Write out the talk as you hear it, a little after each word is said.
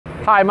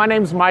Hi, my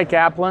name is Mike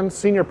Aplin,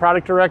 Senior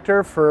Product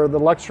Director for the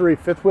Luxury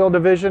Fifth Wheel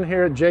Division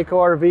here at Jayco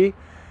RV.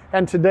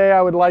 And today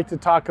I would like to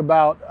talk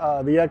about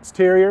the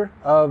exterior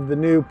of the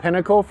new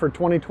Pinnacle for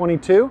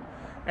 2022.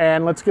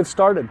 And let's get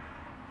started.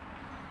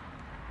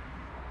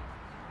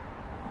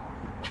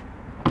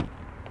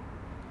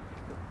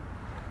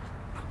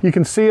 You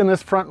can see in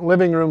this front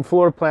living room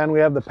floor plan,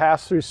 we have the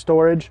pass-through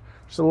storage.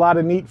 There's a lot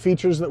of neat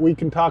features that we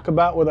can talk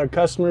about with our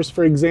customers.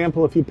 For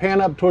example, if you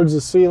pan up towards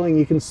the ceiling,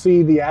 you can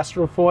see the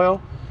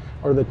Astrofoil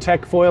or the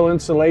Tech Foil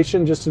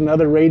insulation, just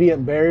another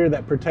radiant barrier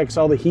that protects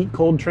all the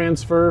heat-cold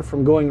transfer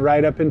from going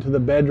right up into the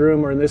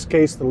bedroom, or in this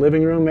case, the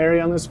living room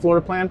area on this floor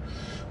plan.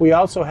 We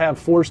also have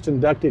forced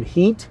inducted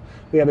heat.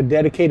 We have a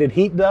dedicated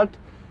heat duct.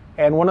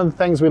 And one of the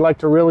things we like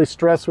to really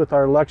stress with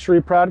our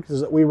luxury products is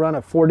that we run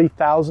a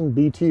 40,000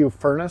 BTU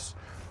furnace.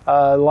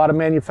 A lot of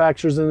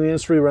manufacturers in the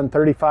industry run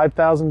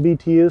 35,000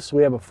 BTUs, so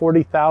we have a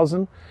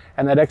 40,000,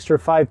 and that extra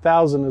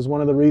 5,000 is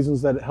one of the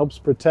reasons that it helps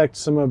protect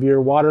some of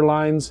your water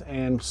lines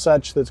and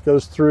such that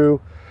goes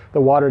through the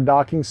water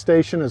docking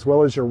station as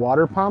well as your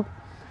water pump.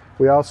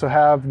 We also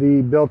have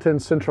the built-in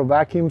central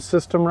vacuum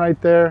system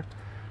right there.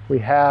 We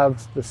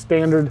have the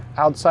standard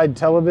outside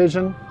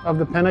television of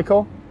the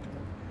Pinnacle.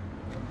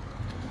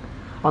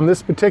 On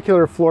this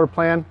particular floor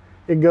plan,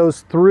 it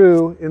goes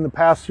through in the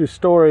pass-through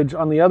storage.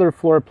 On the other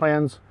floor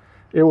plans,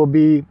 it will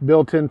be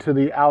built into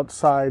the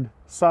outside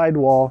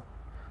sidewall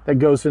that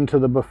goes into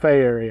the buffet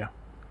area.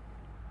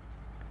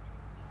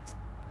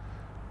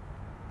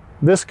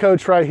 This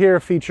coach right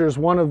here features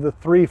one of the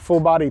 3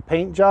 full-body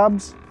paint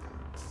jobs.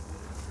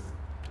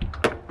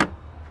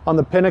 On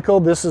the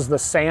Pinnacle, this is the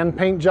sand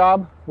paint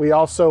job. We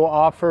also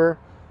offer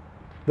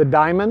the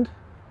diamond.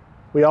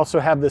 We also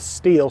have the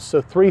steel,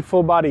 so 3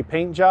 full-body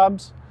paint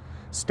jobs.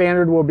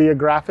 Standard will be a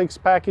graphics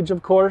package,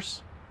 of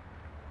course.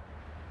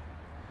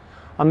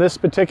 On this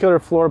particular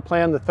floor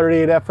plan, the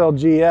 38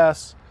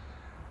 FLGS,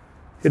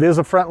 it is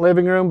a front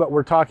living room, but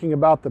we're talking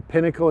about the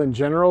Pinnacle in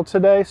general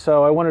today.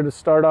 So I wanted to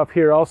start off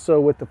here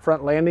also with the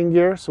front landing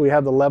gear. So we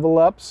have the level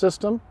up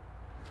system.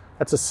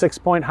 That's a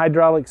 6-point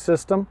hydraulic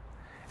system.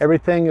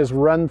 Everything is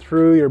run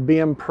through your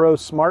BMPRO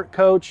smart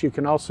coach. You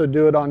can also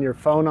do it on your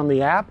phone on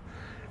the app.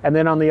 And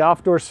then on the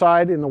off-door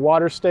side in the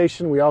water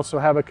station, we also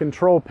have a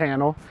control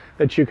panel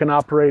that you can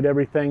operate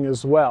everything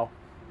as well.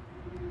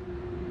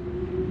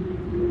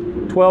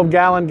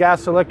 12-gallon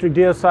gas electric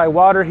DSI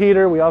water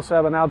heater. We also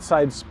have an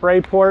outside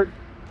spray port.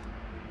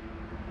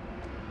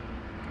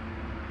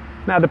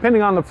 Now,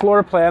 depending on the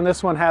floor plan,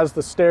 this one has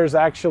the stairs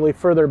actually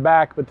further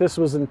back, but this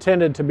was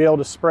intended to be able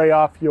to spray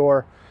off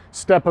your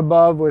step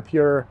above with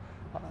your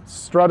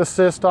strut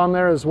assist on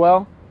there as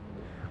well.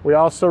 We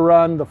also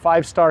run the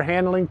 5-star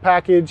handling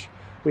package.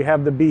 We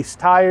have the Beast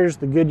tires,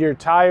 the Goodyear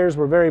tires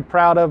we're very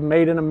proud of,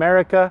 made in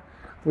America.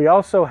 We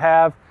also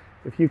have,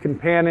 if you can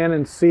pan in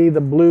and see the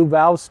blue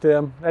valve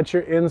stem, that's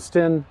your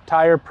instant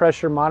tire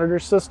pressure monitor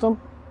system.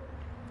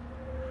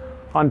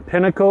 On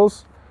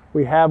Pinnacles,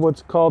 we have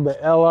what's called the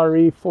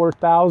LRE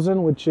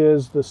 4000, which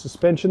is the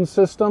suspension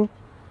system.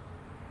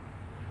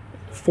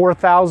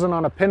 4,000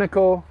 on a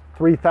Pinnacle,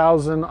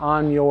 3,000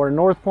 on your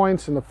North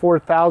Points, and the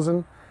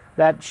 4,000,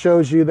 that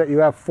shows you that you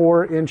have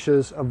 4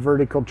 inches of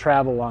vertical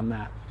travel on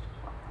that.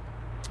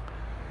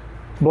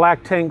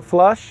 Black tank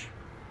flush,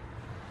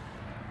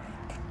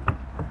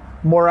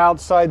 more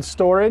outside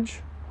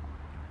storage.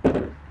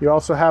 You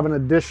also have an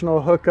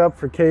additional hookup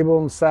for cable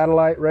and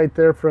satellite right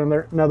there for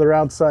another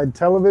outside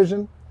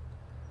television.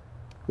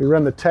 We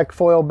run the Tech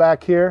Foil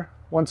back here.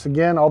 Once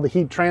again, all the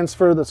heat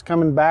transfer that's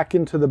coming back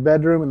into the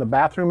bedroom and the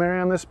bathroom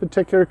area on this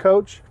particular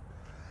coach.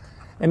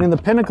 And in the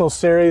Pinnacle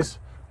series,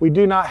 we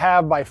do not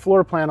have by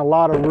floor plan a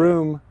lot of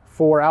room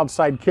for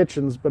outside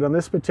kitchens, but on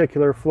this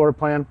particular floor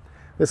plan,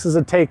 this is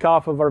a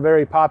takeoff of our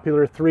very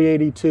popular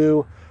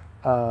 382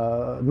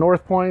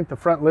 North Point, the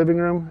front living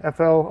room,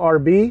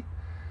 FLRB.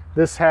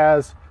 This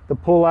has the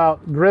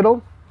pull-out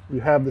griddle.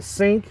 You have the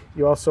sink.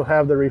 You also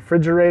have the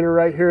refrigerator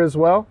right here as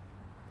well.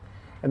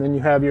 And then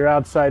you have your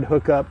outside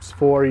hookups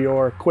for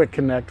your quick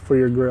connect for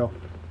your grill.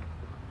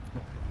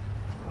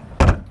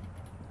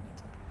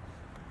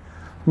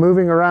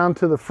 Moving around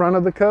to the front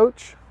of the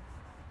coach.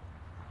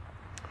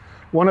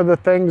 One of the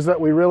things that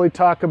we really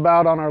talk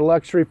about on our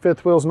luxury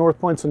fifth wheels, North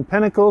Points, and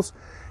Pinnacles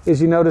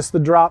is you notice the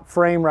drop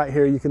frame right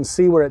here. You can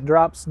see where it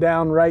drops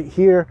down right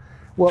here.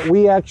 What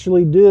we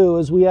actually do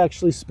is we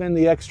actually spend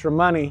the extra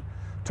money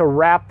to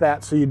wrap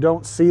that so you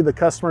don't see, the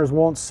customers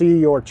won't see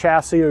your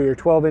chassis or your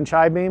 12-inch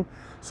I-beam.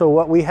 So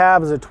what we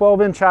have is a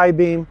 12-inch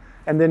I-beam,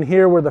 and then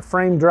here where the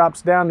frame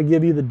drops down to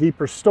give you the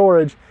deeper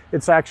storage,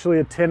 it's actually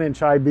a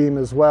 10-inch I-beam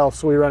as well.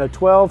 So we run a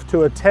 12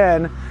 to a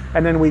 10,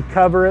 and then we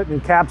cover it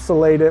and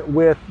encapsulate it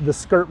with the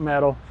skirt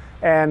metal.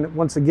 And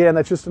once again,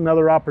 that's just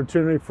another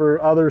opportunity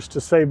for others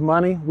to save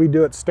money. We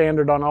do it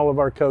standard on all of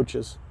our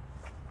coaches.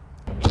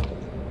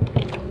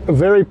 A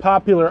very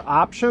popular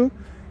option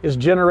is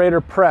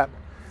generator prep.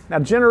 Now,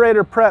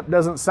 generator prep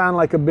doesn't sound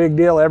like a big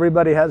deal.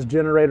 Everybody has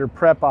generator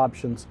prep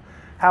options.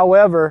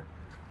 However,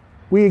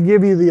 we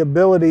give you the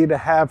ability to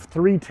have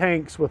 3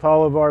 tanks with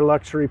all of our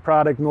luxury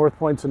product, North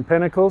Points and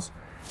Pinnacles.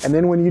 And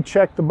then when you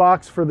check the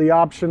box for the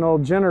optional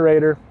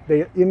generator,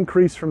 they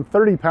increase from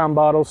 30-pound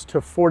bottles to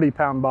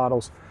 40-pound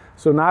bottles.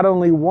 So not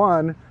only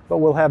one, but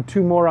we'll have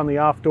two more on the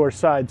off-door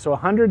side. So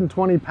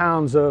 120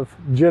 pounds of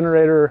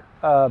generator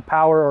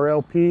power or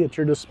LP at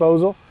your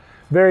disposal.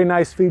 Very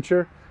nice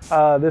feature.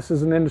 This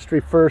is an industry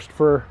first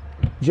for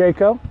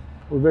Jayco.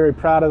 We're very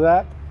proud of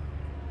that.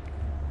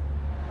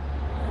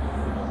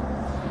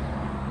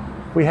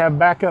 We have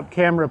backup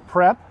camera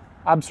prep,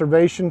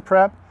 observation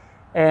prep,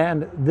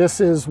 and this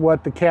is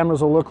what the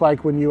cameras will look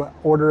like when you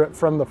order it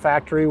from the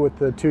factory with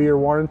the 2-year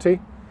warranty.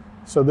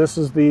 So this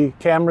is the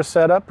camera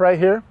setup right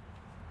here.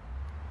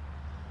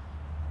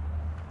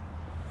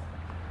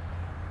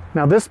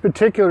 Now this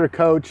particular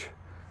coach,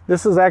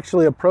 this is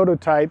actually a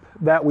prototype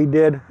that we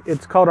did.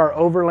 It's called our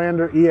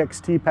Overlander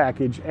EXT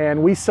package,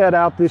 and we set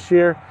out this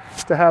year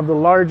to have the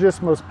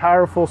largest, most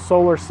powerful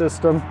solar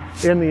system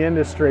in the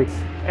industry.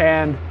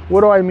 And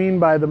what do I mean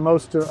by the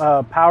most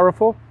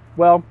powerful?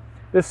 Well,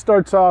 this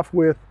starts off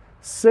with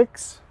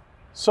 6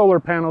 solar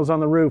panels on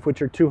the roof,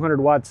 which are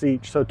 200 watts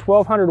each. So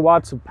 1,200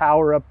 watts of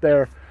power up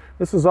there.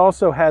 This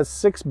also has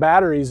 6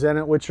 batteries in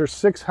it, which are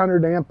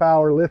 600 amp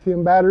hour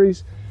lithium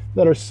batteries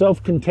that are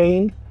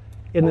self-contained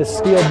in this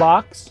steel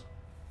box.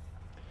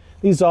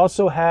 These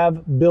also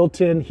have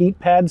built-in heat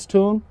pads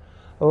to them.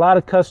 A lot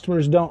of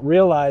customers don't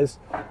realize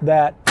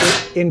that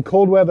in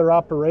cold weather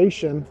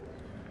operation,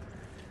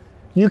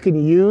 you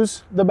can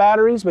use the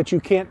batteries, but you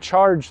can't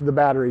charge the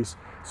batteries.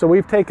 So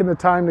we've taken the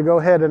time to go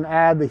ahead and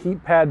add the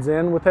heat pads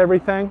in with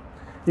everything.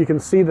 You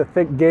can see the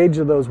thick gauge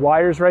of those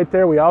wires right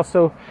there. We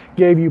also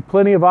gave you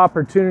plenty of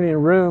opportunity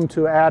and room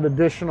to add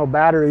additional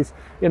batteries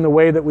in the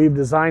way that we've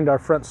designed our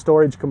front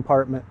storage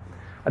compartment.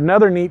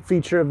 Another neat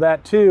feature of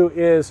that too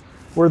is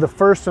we're the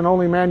first and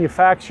only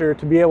manufacturer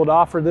to be able to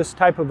offer this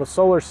type of a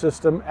solar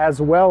system,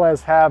 as well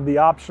as have the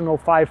optional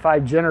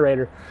 5.5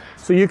 generator.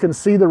 So you can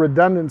see the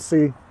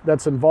redundancy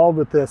that's involved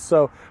with this.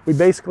 So we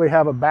basically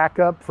have a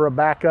backup for a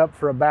backup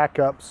for a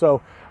backup.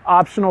 So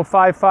optional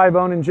 5.5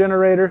 Onan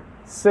generator,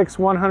 6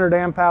 100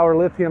 amp hour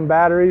lithium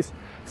batteries,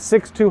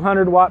 6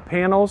 200 watt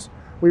panels.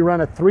 We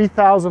run a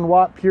 3,000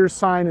 watt pure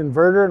sine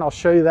inverter, and I'll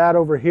show you that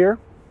over here.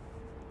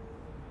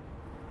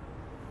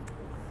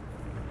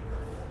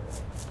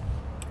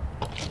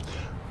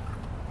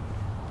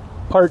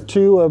 Part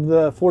 2 of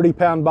the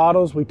 40-pound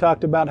bottles, we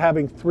talked about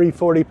having 3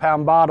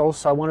 40-pound bottles,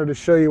 so I wanted to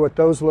show you what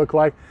those look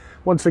like.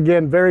 Once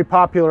again, very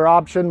popular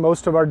option.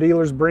 Most of our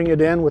dealers bring it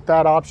in with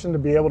that option to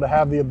be able to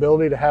have the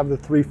ability to have the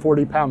 3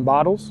 40-pound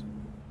bottles.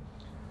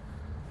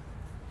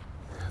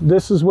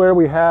 This is where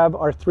we have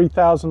our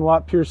 3,000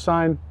 watt pure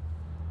sine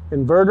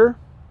inverter,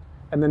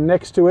 and then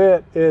next to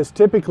it is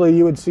typically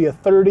you would see a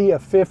 30, a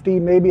 50,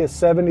 maybe a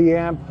 70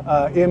 amp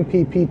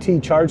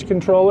MPPT charge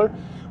controller.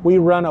 We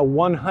run a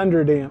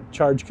 100 amp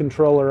charge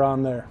controller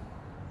on there.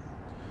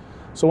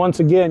 So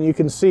once again, you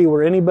can see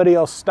where anybody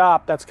else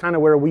stopped, that's kind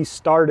of where we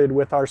started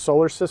with our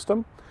solar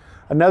system.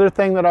 Another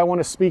thing that I want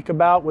to speak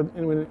about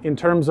in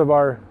terms of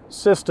our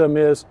system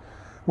is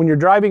when you're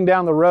driving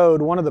down the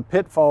road, one of the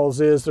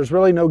pitfalls is there's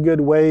really no good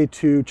way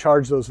to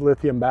charge those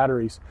lithium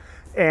batteries.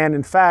 And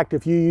in fact,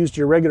 if you used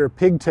your regular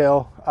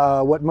pigtail,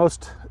 what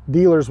most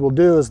dealers will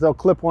do is they'll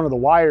clip one of the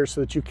wires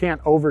so that you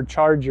can't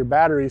overcharge your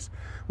batteries,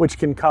 which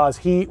can cause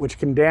heat, which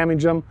can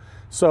damage them.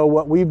 So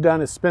what we've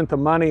done is spent the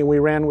money, and we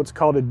ran what's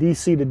called a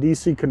DC to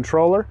DC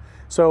controller.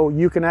 So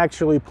you can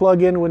actually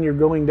plug in when you're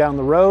going down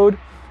the road.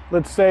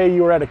 Let's say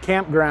you were at a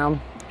campground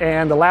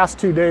and the last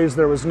 2 days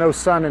there was no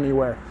sun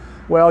anywhere.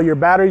 Well, your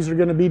batteries are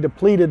going to be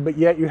depleted, but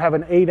yet you have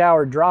an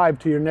 8-hour drive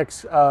to your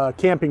next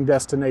camping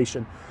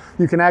destination.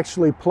 You can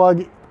actually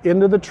plug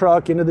into the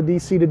truck, into the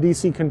DC to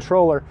DC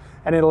controller,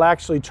 and it'll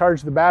actually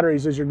charge the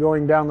batteries as you're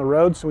going down the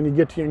road. So when you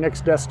get to your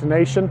next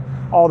destination,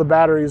 all the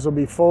batteries will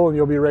be full and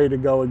you'll be ready to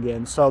go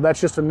again. So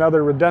that's just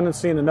another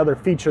redundancy and another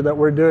feature that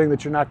we're doing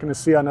that you're not going to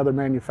see on other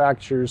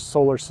manufacturers'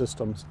 solar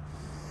systems.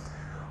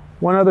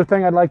 One other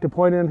thing I'd like to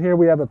point in here,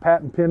 we have a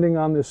patent pending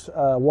on this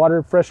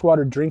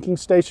freshwater drinking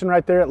station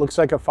right there. It looks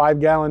like a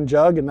 5-gallon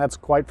jug, and that's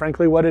quite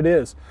frankly what it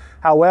is.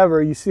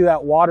 However, you see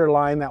that water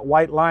line, that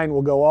white line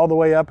will go all the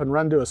way up and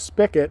run to a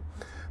spigot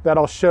that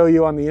I'll show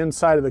you on the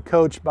inside of the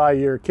coach by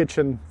your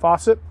kitchen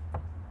faucet.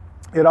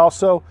 It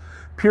also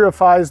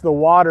purifies the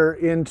water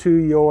into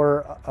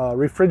your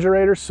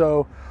refrigerator,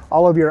 so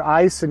all of your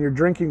ice and your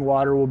drinking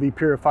water will be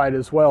purified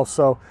as well.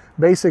 So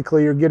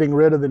basically you're getting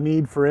rid of the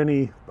need for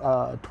any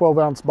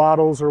 12-ounce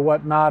bottles or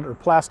whatnot, or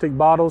plastic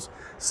bottles.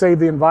 Save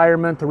the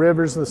environment, the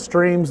rivers, the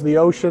streams, the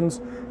oceans,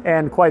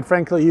 and quite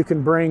frankly you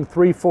can bring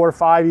 3, 4,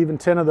 5, even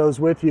 10 of those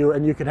with you,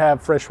 and you could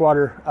have fresh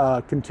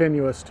water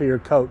continuous to your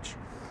coach.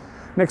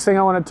 Next thing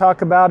I want to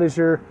talk about is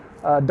your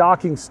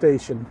docking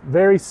station.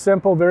 Very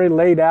simple, very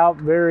laid out,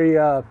 very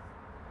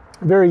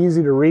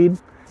easy to read.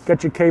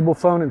 Got your cable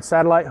phone and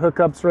satellite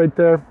hookups right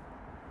there.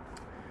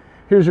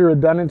 Here's your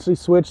redundancy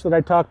switch that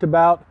I talked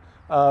about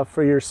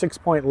for your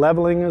 6-point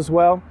leveling as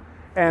well.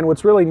 And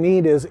what's really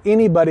neat is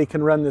anybody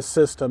can run this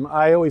system.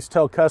 I always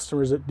tell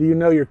customers that, do you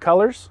know your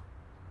colors?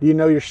 Do you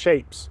know your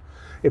shapes?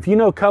 If you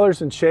know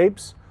colors and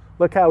shapes,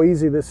 look how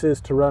easy this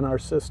is to run our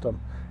system.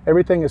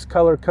 Everything is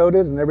color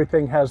coded and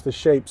everything has the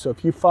shape. So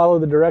if you follow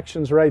the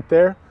directions right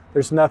there,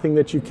 there's nothing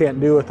that you can't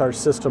do with our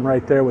system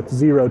right there with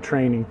zero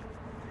training.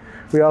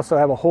 We also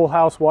have a whole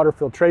house water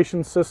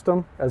filtration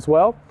system as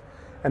well.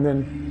 And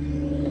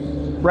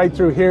then right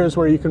through here is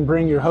where you can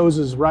bring your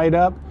hoses right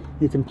up.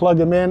 You can plug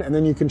them in and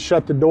then you can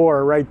shut the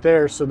door right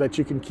there so that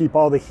you can keep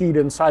all the heat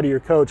inside of your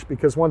coach.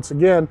 Because once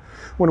again,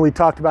 when we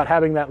talked about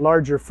having that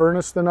larger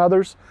furnace than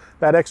others,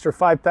 that extra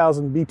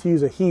 5,000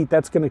 BTUs of heat,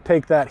 that's going to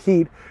take that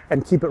heat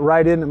and keep it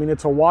right in. I mean,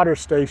 it's a water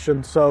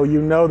station, so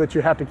you know that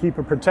you have to keep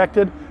it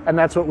protected, and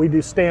that's what we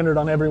do standard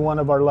on every one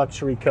of our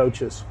luxury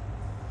coaches.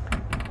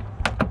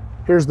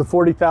 Here's the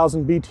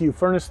 40,000 BTU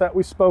furnace that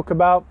we spoke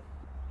about.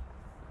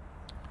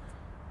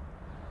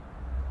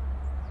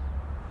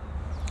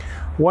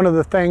 One of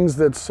the things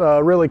that's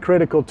really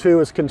critical too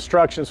is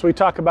construction. So we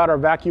talk about our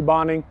vacuum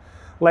bonding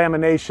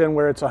lamination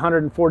where it's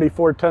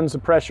 144 tons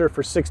of pressure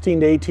for 16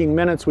 to 18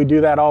 minutes. We do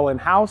that all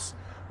in-house.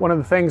 One of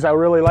the things I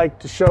really like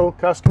to show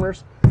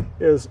customers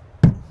is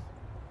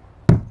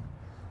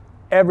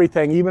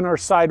everything, even our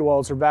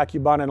sidewalls are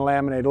vacuum bonded and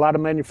laminated. A lot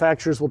of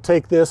manufacturers will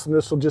take this and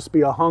this will just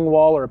be a hung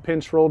wall or a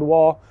pinch rolled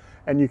wall,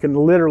 and you can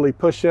literally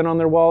push in on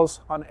their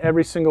walls. On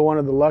every single one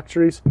of the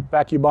luxuries,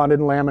 vacuum bonded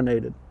and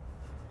laminated.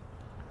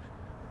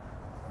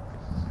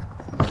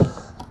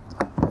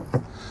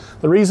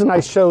 The reason I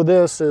show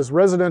this is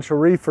residential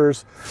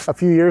reefers a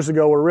few years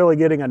ago were really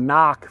getting a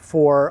knock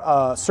for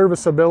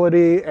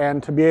serviceability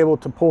and to be able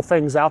to pull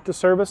things out to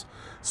service.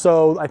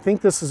 So I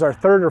think this is our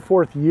third or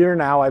fourth year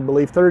now, I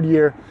believe, third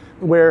year,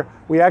 where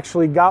we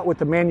actually got with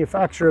the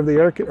manufacturer of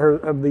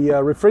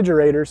the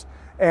refrigerators,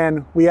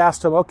 and we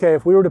asked them, okay,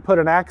 if we were to put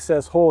an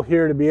access hole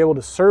here to be able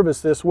to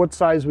service this, what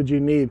size would you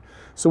need?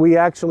 So we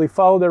actually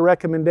followed their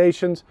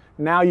recommendations.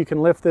 Now you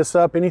can lift this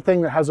up.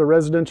 Anything that has a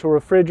residential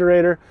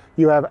refrigerator,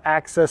 you have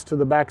access to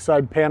the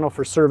backside panel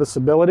for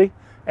serviceability.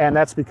 And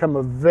that's become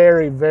a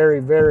very,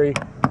 very, very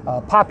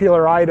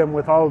popular item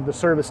with all of the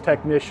service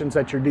technicians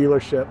at your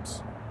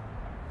dealerships.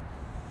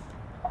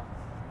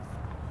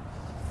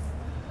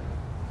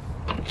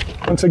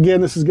 Once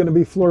again, this is going to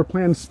be floor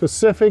plan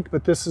specific,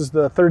 but this is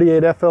the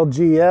 38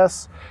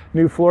 FLGS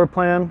new floor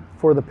plan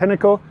for the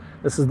Pinnacle.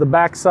 This is the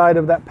back side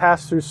of that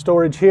pass-through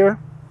storage here.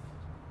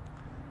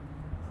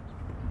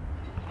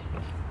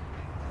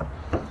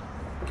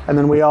 And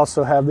then we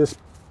also have this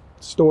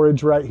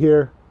storage right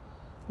here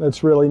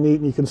that's really neat,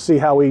 and you can see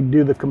how we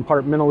do the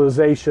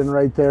compartmentalization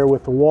right there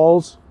with the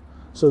walls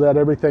so that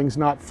everything's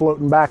not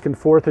floating back and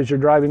forth as you're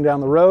driving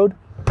down the road.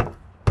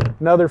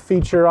 Another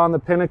feature on the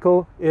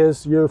Pinnacle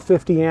is your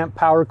 50 amp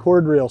power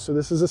cord reel. So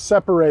this is a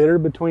separator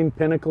between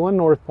Pinnacle and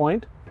North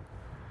Point.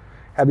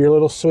 Have your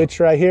little switch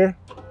right here.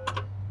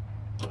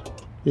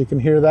 You can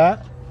hear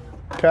that,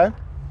 okay?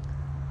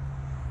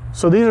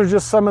 So these are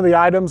just some of the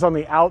items on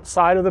the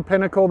outside of the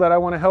Pinnacle that I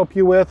want to help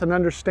you with and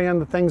understand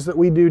the things that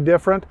we do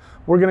different.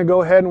 We're going to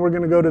go ahead and we're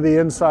going to go to the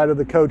inside of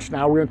the coach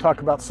now. We're going to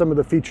talk about some of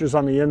the features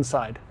on the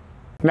inside.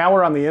 Now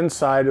we're on the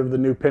inside of the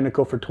new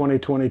Pinnacle for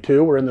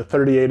 2022. We're in the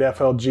 38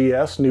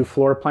 FLGS new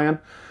floor plan.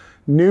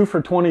 New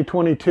for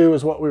 2022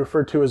 is what we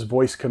refer to as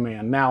voice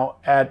command. Now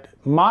at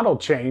model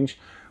change,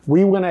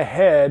 we went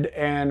ahead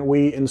and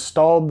we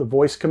installed the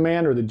voice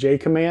command or the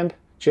JAYCOMMAND,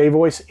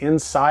 J-Voice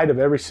inside of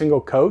every single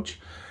coach.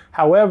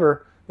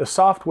 However, the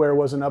software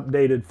wasn't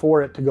updated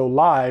for it to go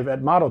live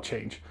at model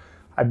change.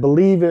 I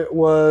believe it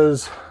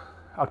was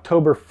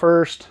October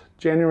 1st,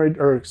 January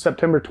or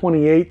September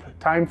 28th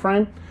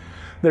timeframe.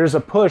 There's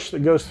a push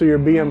that goes through your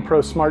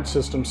BMPRO smart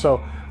system.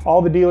 So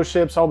all the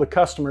dealerships, all the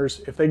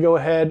customers, if they go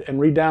ahead and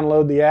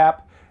re-download the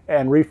app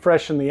and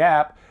refreshen the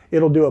app,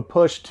 it'll do a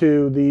push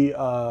to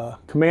the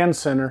command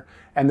center,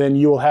 and then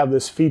you will have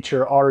this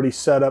feature already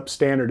set up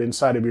standard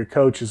inside of your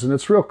coaches. And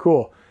it's real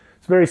cool.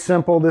 It's very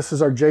simple. This is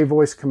our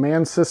J-Voice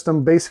command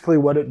system. Basically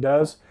what it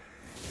does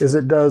is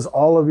it does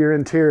all of your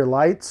interior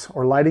lights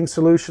or lighting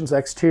solutions,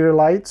 exterior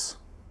lights.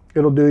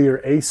 It'll do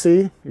your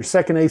AC, your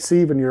second AC,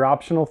 even your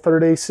optional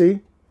third AC.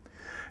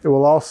 It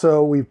will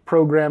also, we've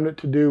programmed it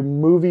to do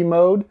movie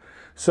mode.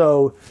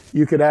 So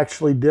you could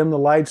actually dim the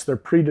lights. They're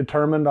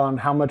predetermined on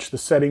how much the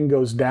setting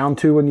goes down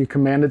to when you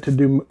command it to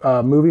do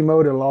movie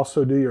mode. It'll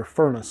also do your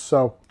furnace.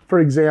 So for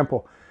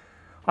example,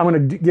 I'm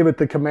going to give it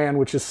the command,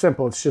 which is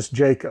simple. It's just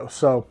Jayco.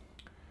 So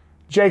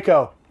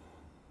Jayco,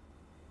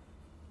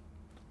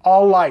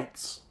 all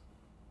lights.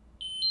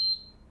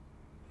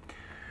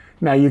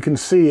 Now you can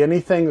see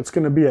anything that's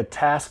going to be a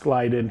task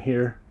light in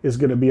here is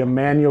going to be a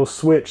manual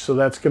switch. So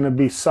that's going to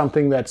be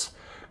something that's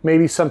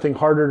maybe something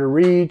harder to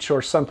reach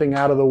or something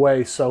out of the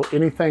way. So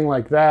anything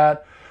like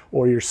that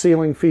or your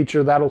ceiling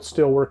feature, that'll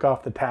still work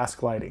off the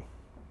task lighting.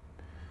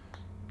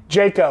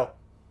 Jayco,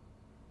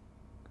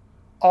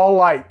 all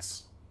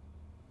lights.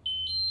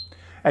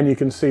 And you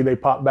can see they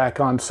pop back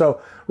on.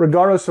 So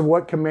regardless of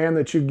what command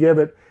that you give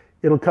it,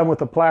 it'll come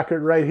with a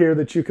placard right here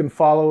that you can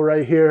follow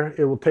right here.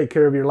 It will take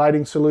care of your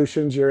lighting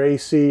solutions, your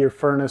AC, your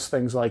furnace,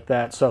 things like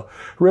that. So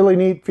really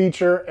neat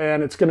feature,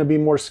 and it's going to be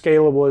more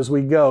scalable as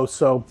we go.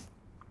 So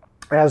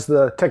as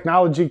the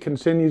technology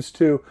continues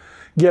to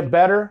get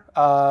better,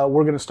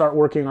 we're going to start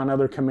working on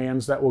other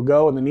commands that will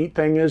go. And the neat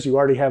thing is you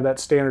already have that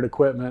standard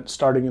equipment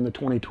starting in the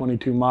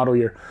 2022 model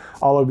year.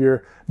 All of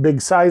your big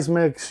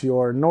seismics,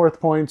 your North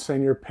Points,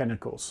 and your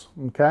Pinnacles.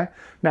 Okay.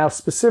 Now,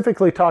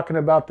 specifically talking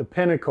about the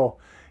Pinnacle,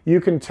 you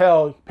can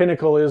tell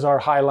Pinnacle is our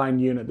highline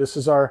unit. This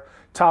is our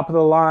top of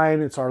the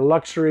line. It's our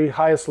luxury,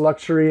 highest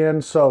luxury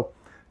end. So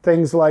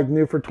things like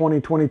new for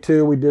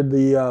 2022,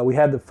 we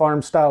had the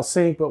farm style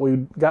sink, but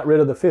we got rid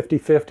of the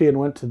 50/50 and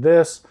went to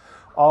this.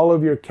 All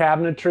of your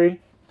cabinetry,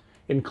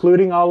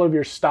 including all of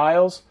your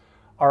styles,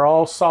 are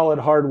all solid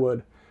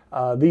hardwood.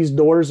 These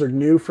doors are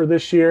new for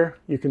this year.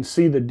 You can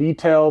see the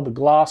detail, the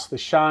gloss, the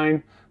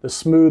shine, the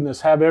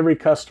smoothness. Have every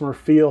customer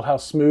feel how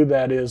smooth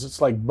that is.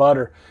 It's like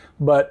butter.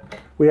 But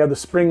we have the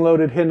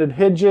spring-loaded hinted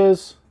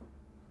hinges.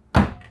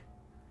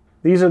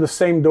 These are the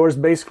same doors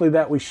basically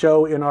that we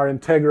show in our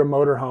Integra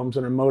motorhomes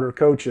and our motor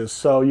coaches.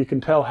 So you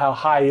can tell how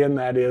high-end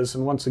that is.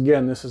 And once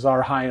again, this is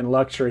our high-end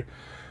luxury.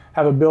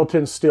 Have a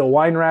built-in steel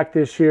wine rack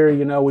this year.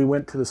 You know, we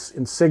went to this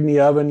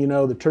Insignia oven, you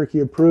know, the turkey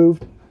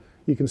approved.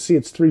 You can see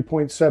it's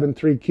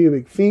 3.73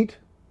 cubic feet.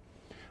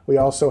 We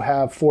also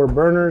have 4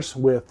 burners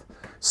with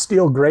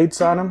steel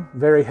grates on them,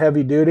 very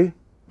heavy duty.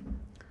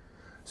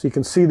 So you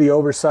can see the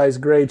oversized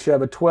grates. You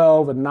have a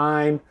 12, a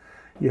 9,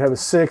 you have a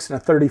 6, and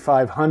a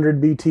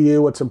 3500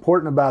 BTU. What's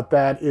important about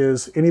that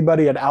is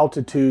anybody at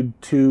altitude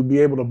to be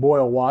able to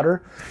boil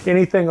water.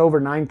 Anything over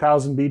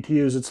 9,000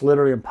 BTUs, it's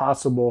literally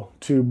impossible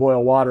to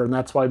boil water, and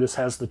that's why this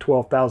has the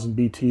 12,000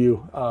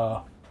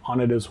 BTU on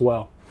it as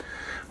well.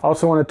 I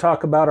also want to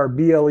talk about our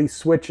BLE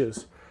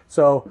switches.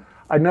 So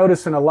I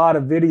notice in a lot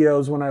of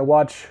videos when I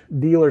watch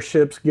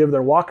dealerships give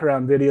their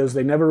walk-around videos,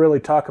 they never really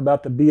talk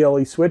about the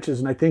BLE switches,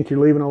 and I think you're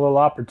leaving a little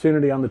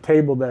opportunity on the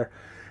table there.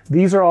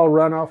 These are all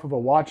run off of a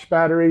watch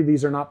battery.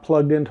 These are not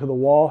plugged into the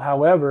wall.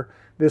 However,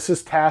 this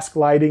is task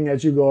lighting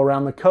as you go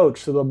around the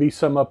coach. So there'll be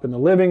some up in the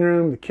living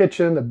room, the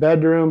kitchen, the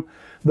bedroom,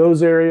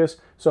 those areas.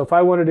 So if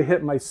I wanted to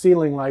hit my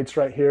ceiling lights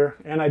right here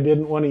and I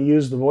didn't want to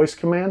use the voice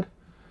command,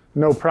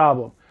 no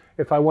problem.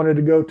 If I wanted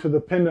to go to the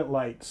pendant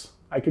lights,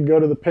 I could go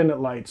to the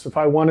pendant lights. If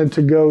I wanted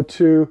to go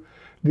to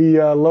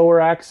the lower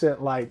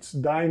accent lights,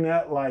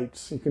 dinette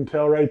lights, you can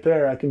tell right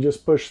there, I can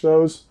just push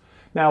those.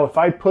 Now, if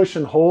I push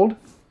and hold,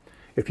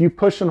 if you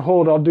push and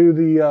hold, I'll do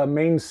the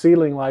main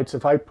ceiling lights.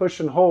 If I push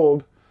and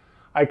hold,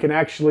 I can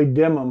actually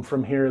dim them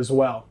from here as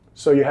well.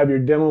 So you have your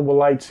dimmable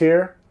lights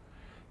here.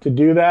 To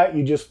do that,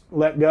 you just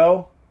let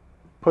go,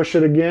 push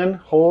it again,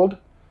 hold.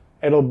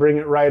 It'll bring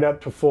it right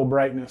up to full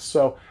brightness.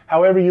 So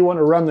however you want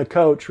to run the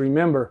coach,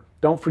 remember,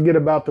 don't forget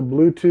about the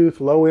Bluetooth,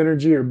 low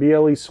energy, or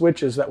BLE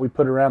switches that we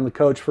put around the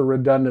coach for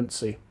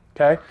redundancy.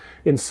 Okay?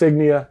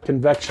 Insignia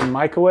convection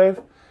microwave.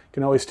 You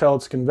can always tell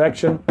it's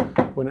convection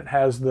when it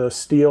has the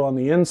steel on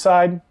the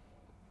inside.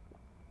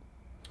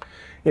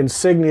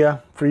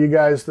 Insignia, for you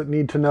guys that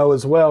need to know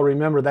as well,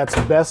 remember that's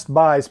Best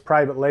Buy's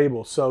private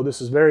label. So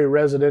this is very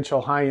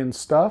residential high-end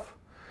stuff.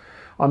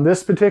 On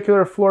this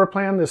particular floor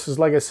plan, this is,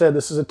 like I said,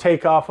 this is a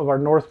takeoff of our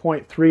North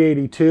Point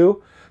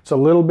 382. It's a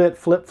little bit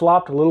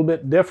flip-flopped, a little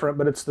bit different,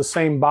 but it's the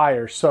same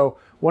buyer. So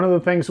one of the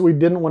things we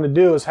didn't want to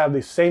do is have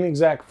the same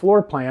exact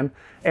floor plan,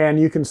 and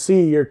you can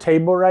see your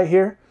table right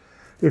here.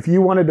 If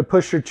you wanted to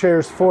push your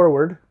chairs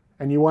forward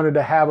and you wanted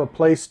to have a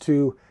place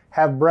to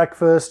have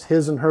breakfast,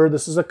 his and her,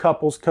 this is a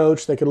couples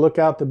coach. They could look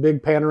out the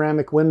big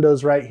panoramic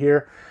windows right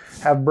here,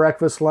 have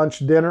breakfast, lunch,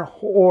 dinner,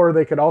 or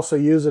they could also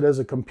use it as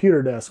a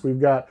computer desk. We've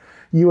got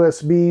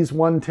USBs,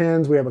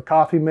 110s, we have a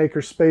coffee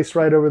maker space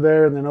right over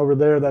there, and then over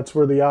there, that's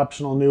where the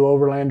optional new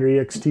Overlander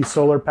EXT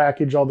solar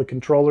package, all the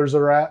controllers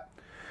are at.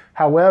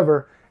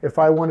 However, if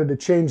I wanted to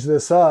change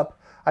this up,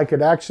 I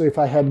could actually, if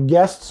I had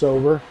guests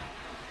over,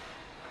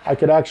 I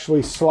could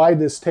actually slide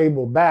this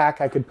table back.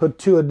 I could put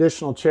 2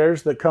 additional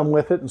chairs that come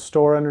with it and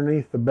store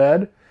underneath the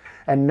bed.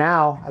 And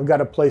now I've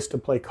got a place to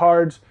play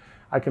cards.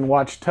 I can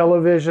watch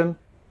television.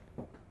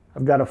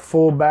 I've got a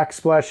full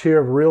backsplash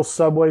here of real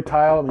subway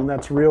tile. I mean,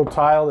 that's real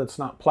tile, that's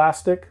not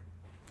plastic.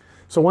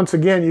 So once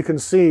again, you can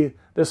see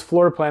this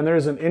floor plan. There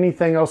isn't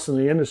anything else in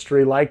the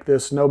industry like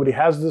this. Nobody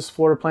has this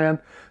floor plan.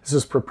 This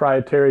is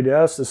proprietary to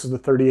us. This is the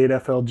 38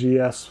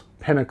 FLGS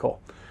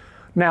Pinnacle.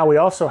 Now we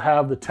also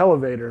have the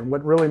televator, and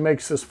what really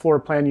makes this floor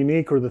plan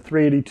unique, or the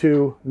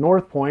 382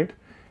 North Point,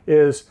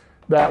 is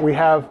that we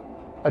have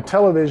a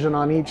television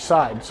on each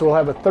side. So we'll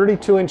have a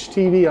 32-inch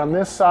TV on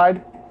this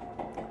side.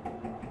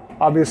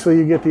 Obviously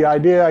you get the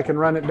idea. I can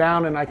run it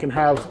down and I can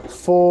have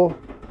full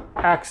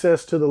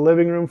access to the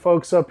living room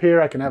folks up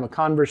here. I can have a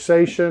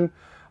conversation.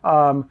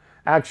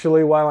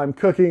 Actually, while I'm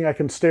cooking, I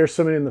can stare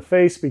somebody in the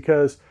face,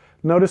 because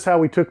notice how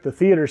we took the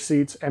theater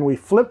seats and we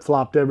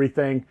flip-flopped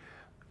everything.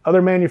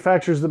 Other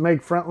manufacturers that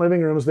make front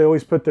living rooms, they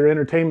always put their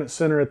entertainment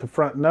center at the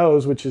front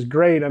nose, which is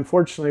great.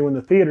 Unfortunately, when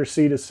the theater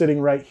seat is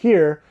sitting right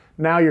here,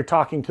 now you're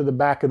talking to the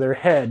back of their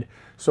head.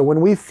 So when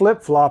we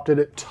flip-flopped it,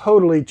 it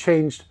totally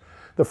changed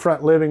the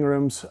front living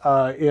rooms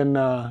in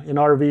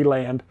RV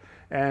land.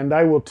 And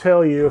I will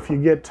tell you, if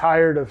you get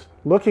tired of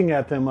looking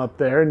at them up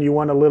there and you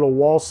want a little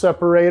wall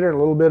separator, a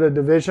little bit of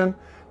division,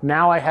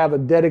 now I have a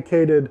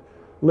dedicated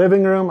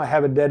living room, I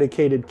have a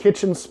dedicated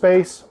kitchen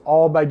space,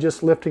 all by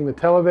just lifting the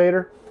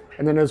televator.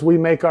 And then as we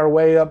make our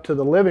way up to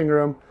the living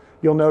room,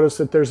 you'll notice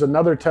that there's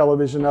another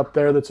television up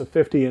there that's a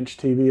 50-inch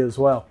TV as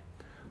well.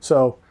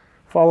 So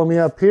follow me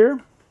up here.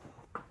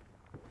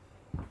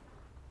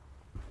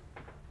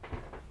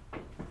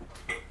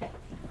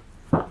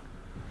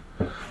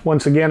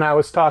 Once again, I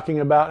was talking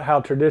about how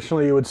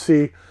traditionally you would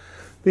see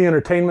the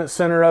entertainment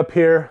center up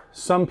here.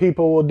 Some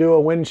people will do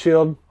a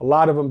windshield. A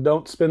lot of them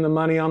don't spend the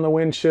money on the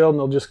windshield, and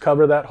they'll just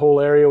cover that whole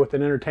area with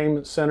an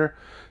entertainment center.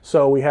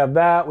 So we have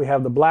that. We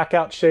have the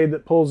blackout shade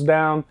that pulls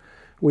down.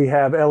 We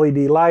have LED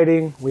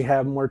lighting. We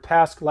have more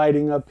task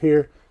lighting up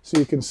here. So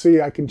you can see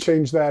I can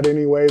change that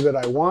any way that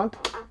I want.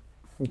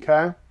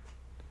 Okay.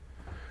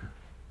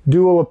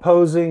 Dual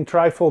opposing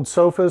trifold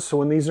sofas. So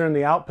when these are in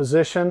the out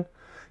position,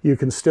 you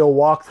can still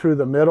walk through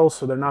the middle,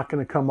 so they're not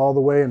going to come all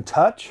the way and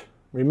touch.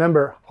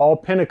 Remember, all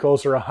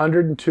Pinnacles are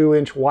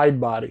 102-inch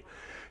wide body.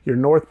 Your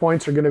North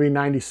Points are going to be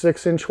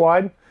 96-inch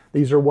wide.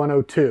 These are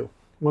 102.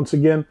 Once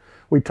again,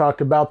 we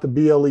talked about the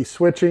BLE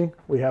switching.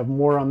 We have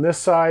more on this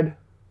side.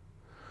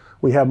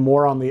 We have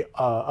more on the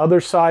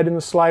other side in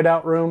the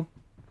slide-out room.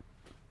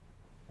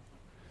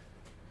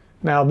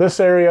 Now this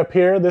area up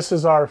here, this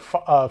is our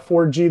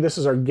 4G. This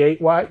is our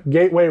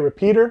gateway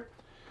repeater.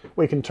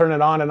 We can turn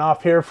it on and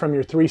off here from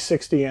your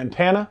 360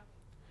 antenna.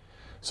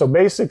 So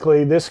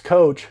basically this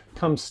coach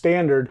comes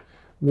standard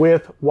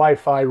with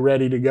Wi-Fi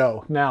ready to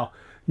go. Now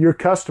your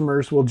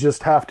customers will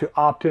just have to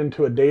opt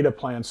into a data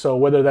plan. So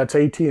whether that's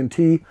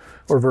AT&T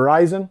or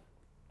Verizon,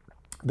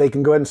 they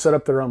can go ahead and set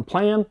up their own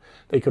plan.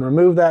 They can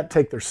remove that,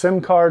 take their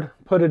SIM card,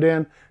 put it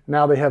in.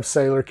 Now they have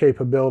cellular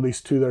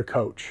capabilities to their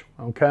coach,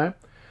 okay?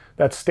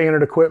 That's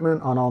standard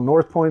equipment on all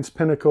North Points,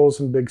 Pinnacles,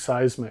 and big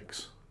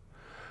seismics.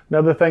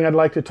 Another thing I'd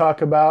like to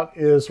talk about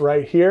is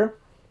right here.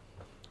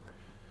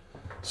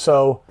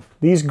 So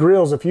these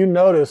grills, if you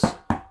notice,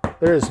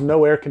 there is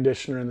no air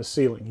conditioner in the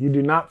ceiling. You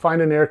do not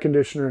find an air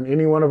conditioner in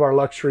any one of our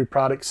luxury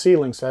product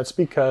ceilings. That's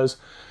because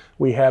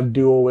we have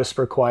dual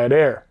whisper quiet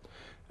air.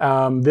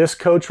 This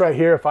coach right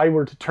here, if I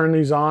were to turn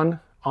these on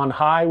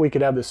high, we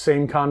could have the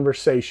same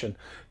conversation.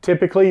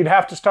 Typically, you'd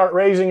have to start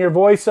raising your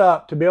voice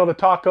up to be able to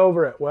talk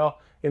over it. Well,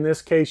 in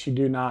this case, you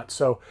do not.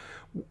 So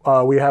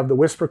we have the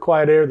whisper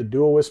quiet air, the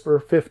dual whisper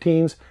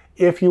 15s.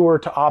 If you were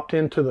to opt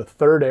into the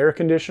third air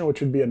conditioner,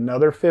 which would be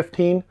another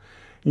 15,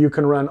 you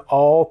can run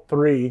all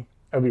three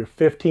of your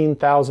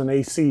 15,000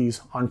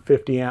 ACs on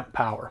 50 amp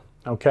power.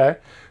 Okay,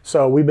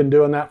 so we've been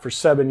doing that for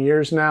 7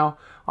 years now.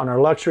 On our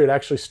luxury, it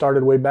actually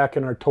started way back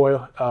in our toy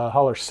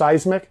hauler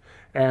seismic,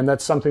 and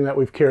that's something that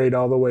we've carried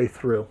all the way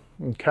through.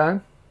 Okay,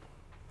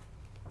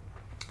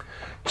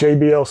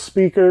 JBL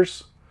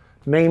speakers,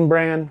 name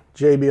brand,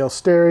 JBL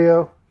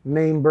stereo,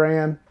 name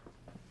brand.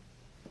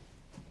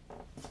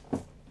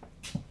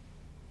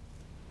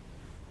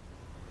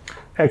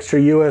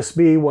 Extra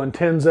USB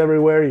 110s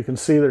everywhere. You can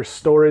see there's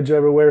storage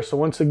everywhere. So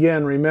once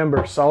again,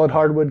 remember, solid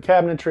hardwood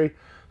cabinetry,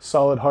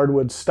 solid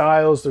hardwood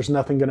styles. There's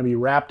nothing going to be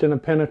wrapped in a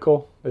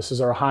Pinnacle. This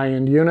is our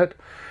high-end unit.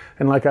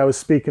 And like I was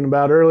speaking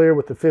about earlier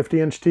with the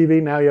 50-inch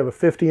TV, now you have a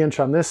 50-inch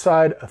on this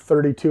side, a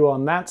 32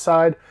 on that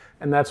side,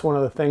 and that's one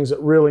of the things that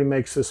really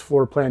makes this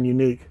floor plan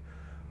unique.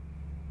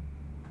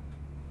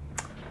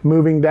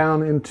 Moving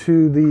down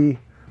into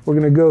we're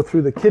going to go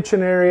through the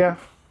kitchen area.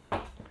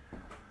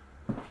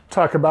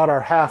 Talk about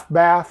our half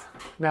bath.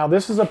 Now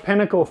this is a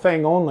Pinnacle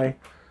thing only.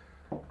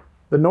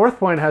 The North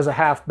Point has a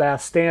half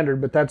bath standard,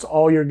 but that's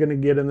all you're going to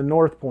get in the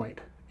North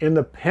Point. In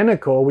the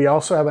Pinnacle, we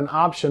also have an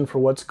option for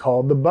what's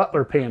called the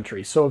butler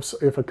pantry. So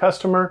if a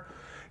customer,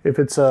 if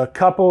it's a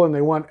couple and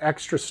they want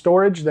extra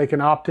storage, they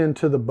can opt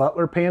into the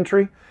butler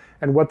pantry.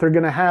 And what they're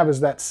going to have is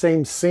that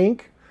same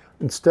sink.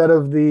 Instead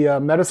of the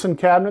medicine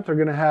cabinet, they're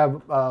going to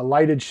have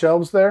lighted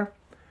shelves there.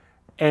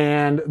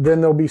 And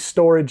then there'll be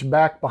storage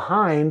back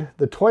behind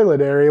the toilet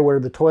area where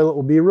the toilet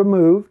will be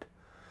removed.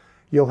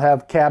 You'll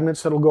have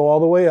cabinets that'll go all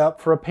the way up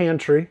for a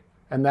pantry,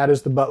 and that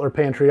is the butler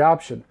pantry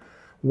option.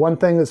 One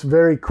thing that's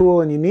very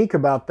cool and unique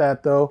about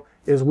that though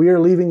is we are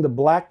leaving the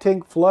black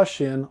tank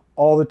flush in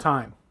all the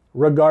time,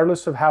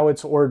 regardless of how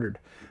it's ordered.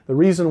 The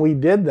reason we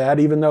did that,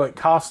 even though it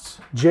costs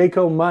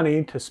Jayco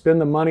money to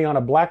spend the money on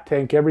a black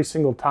tank every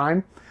single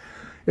time,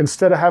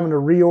 instead of having to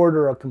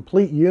reorder a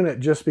complete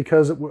unit just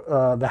because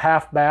the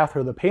half bath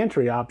or the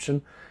pantry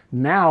option,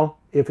 now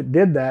if it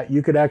did that,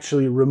 you could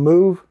actually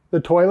remove the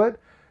toilet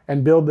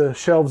and build the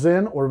shelves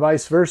in, or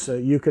vice versa.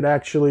 You could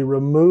actually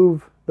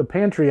remove the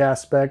pantry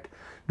aspect,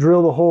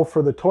 drill the hole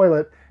for the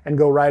toilet, and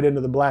go right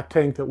into the black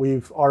tank that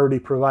we've already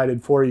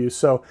provided for you.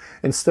 So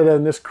instead of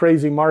in this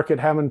crazy market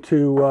having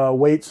to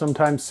wait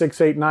sometimes 6,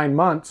 8, 9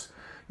 months,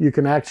 you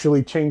can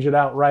actually change it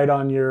out right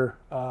on your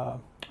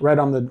right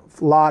on the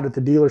lot at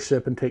the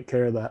dealership and take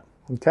care of that.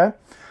 Okay,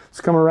 let's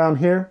come around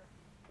here.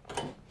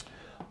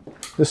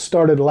 This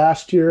started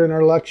last year in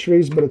our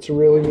luxuries, but it's a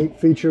really neat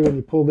feature when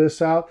you pull this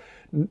out.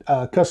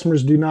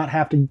 Customers do not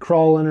have to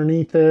crawl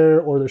underneath there,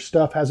 or their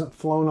stuff hasn't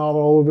flown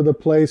all over the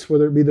place,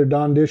 whether it be their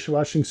Dawn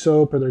dishwashing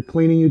soap or their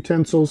cleaning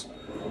utensils.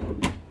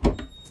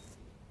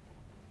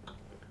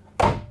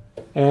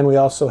 And we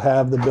also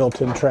have the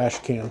built-in trash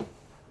can.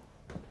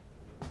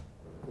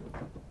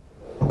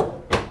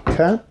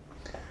 Okay.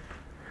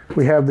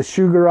 We have the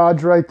shoe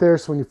garage right there,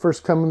 so when you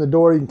first come in the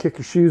door, you can kick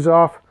your shoes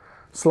off,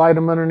 slide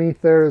them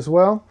underneath there as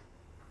well.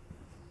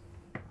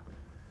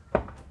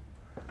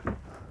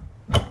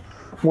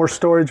 More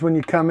storage when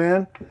you come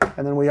in,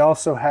 and then we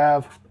also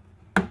have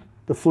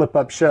the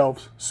flip-up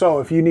shelves. So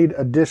if you need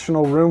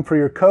additional room for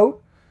your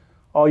coat,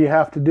 all you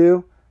have to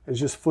do is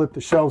just flip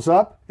the shelves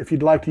up. If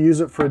you'd like to use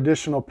it for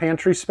additional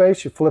pantry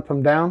space, you flip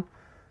them down,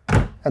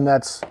 and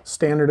that's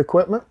standard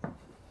equipment.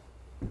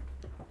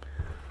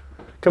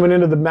 Coming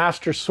into the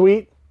master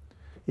suite,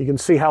 you can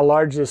see how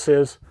large this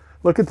is.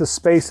 Look at the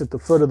space at the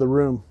foot of the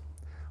room.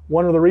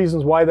 One of the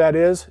reasons why that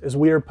is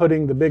we are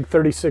putting the big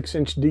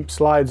 36-inch deep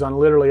slides on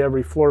literally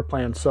every floor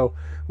plan. So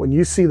when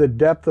you see the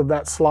depth of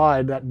that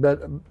slide,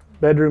 that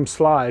bedroom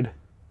slide,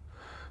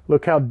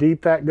 look how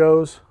deep that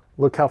goes.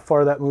 Look how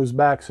far that moves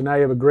back. So now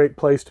you have a great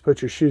place to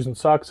put your shoes and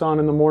socks on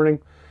in the morning.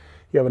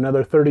 You have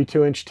another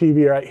 32-inch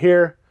TV right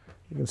here.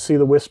 You can see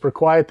the whisper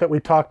quiet that we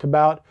talked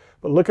about.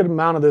 But look at the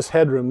amount of this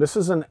headroom. This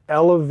is an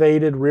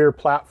elevated rear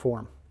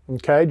platform,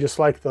 okay? Just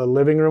like the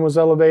living room was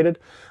elevated.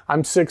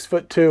 I'm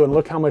 6'2", and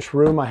look how much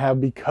room I have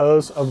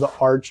because of the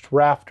arched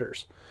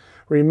rafters.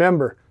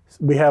 Remember,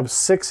 we have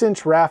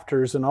 6-inch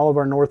rafters in all of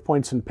our North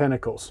Points and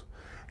Pinnacles.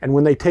 And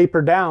when they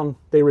taper down,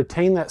 they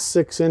retain that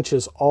 6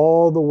 inches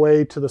all the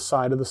way to the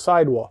side of the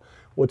sidewall.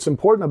 What's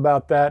important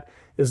about that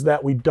is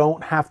that we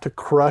don't have to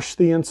crush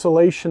the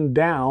insulation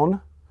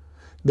down,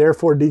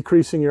 therefore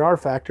decreasing your R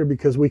factor,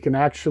 because we can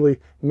actually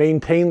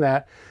maintain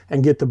that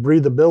and get the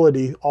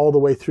breathability all the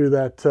way through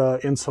that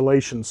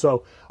insulation.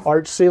 So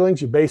arch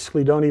ceilings, you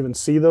basically don't even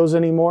see those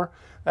anymore.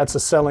 That's a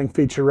selling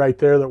feature right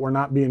there that we're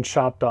not being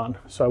shopped on.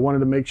 So I wanted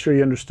to make sure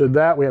you understood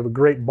that. We have a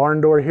great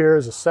barn door here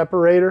as a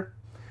separator.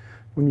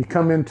 When you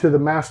come into the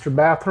master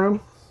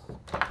bathroom,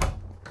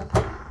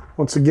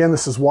 once again,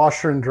 this is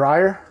washer and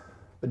dryer,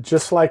 but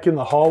just like in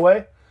the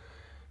hallway,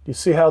 you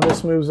see how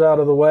this moves out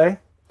of the way?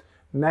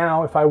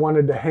 Now, if I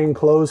wanted to hang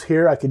clothes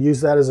here, I could use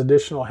that as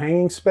additional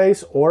hanging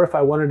space, or if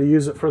I wanted to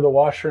use it for the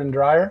washer and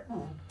dryer,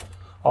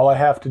 all I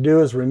have to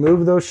do is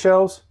remove those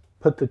shelves,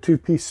 put the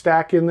 2-piece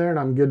stack in there, and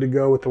I'm good to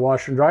go with the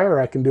washer and dryer, or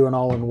I can do an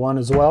all-in-one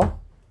as well.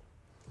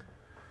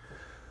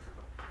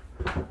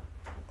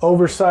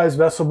 Oversized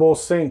vessel bowl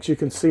sinks. You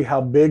can see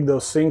how big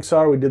those sinks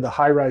are. We did the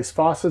high-rise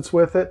faucets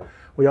with it.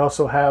 We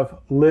also have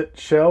lit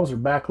shelves or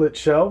backlit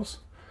shelves.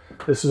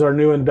 This is our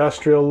new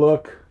industrial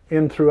look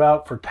in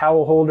throughout for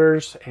towel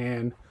holders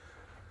and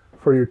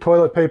for your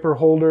toilet paper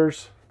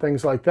holders,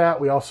 things like that.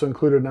 We also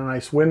included a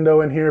nice window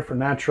in here for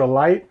natural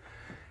light.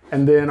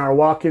 And then our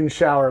walk-in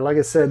shower. Like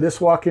I said, this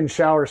walk-in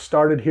shower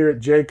started here at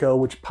Jayco,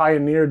 which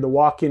pioneered the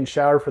walk-in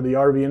shower for the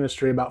RV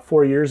industry about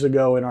 4 years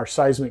ago in our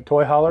seismic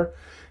toy hauler.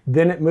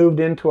 Then it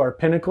moved into our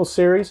Pinnacle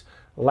series.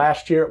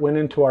 Last year it went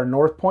into our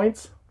North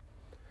Points.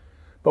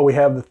 But we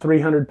have the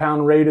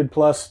 300-pound rated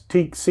plus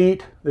teak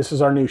seat. This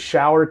is our new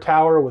shower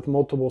tower with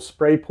multiple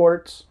spray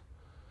ports.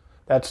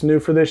 That's new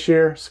for this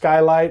year.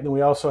 Skylight, and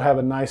we also have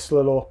a nice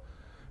little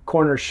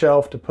corner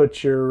shelf to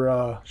put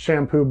your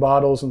shampoo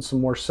bottles and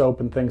some more soap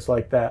and things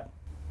like that.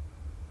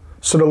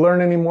 So to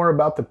learn any more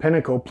about the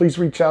Pinnacle, please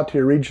reach out to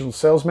your regional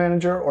sales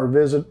manager or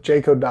visit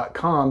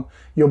Jayco.com.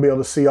 You'll be able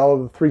to see all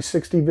of the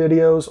 360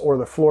 videos or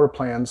the floor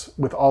plans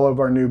with all of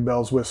our new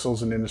bells,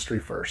 whistles, and industry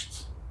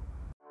firsts.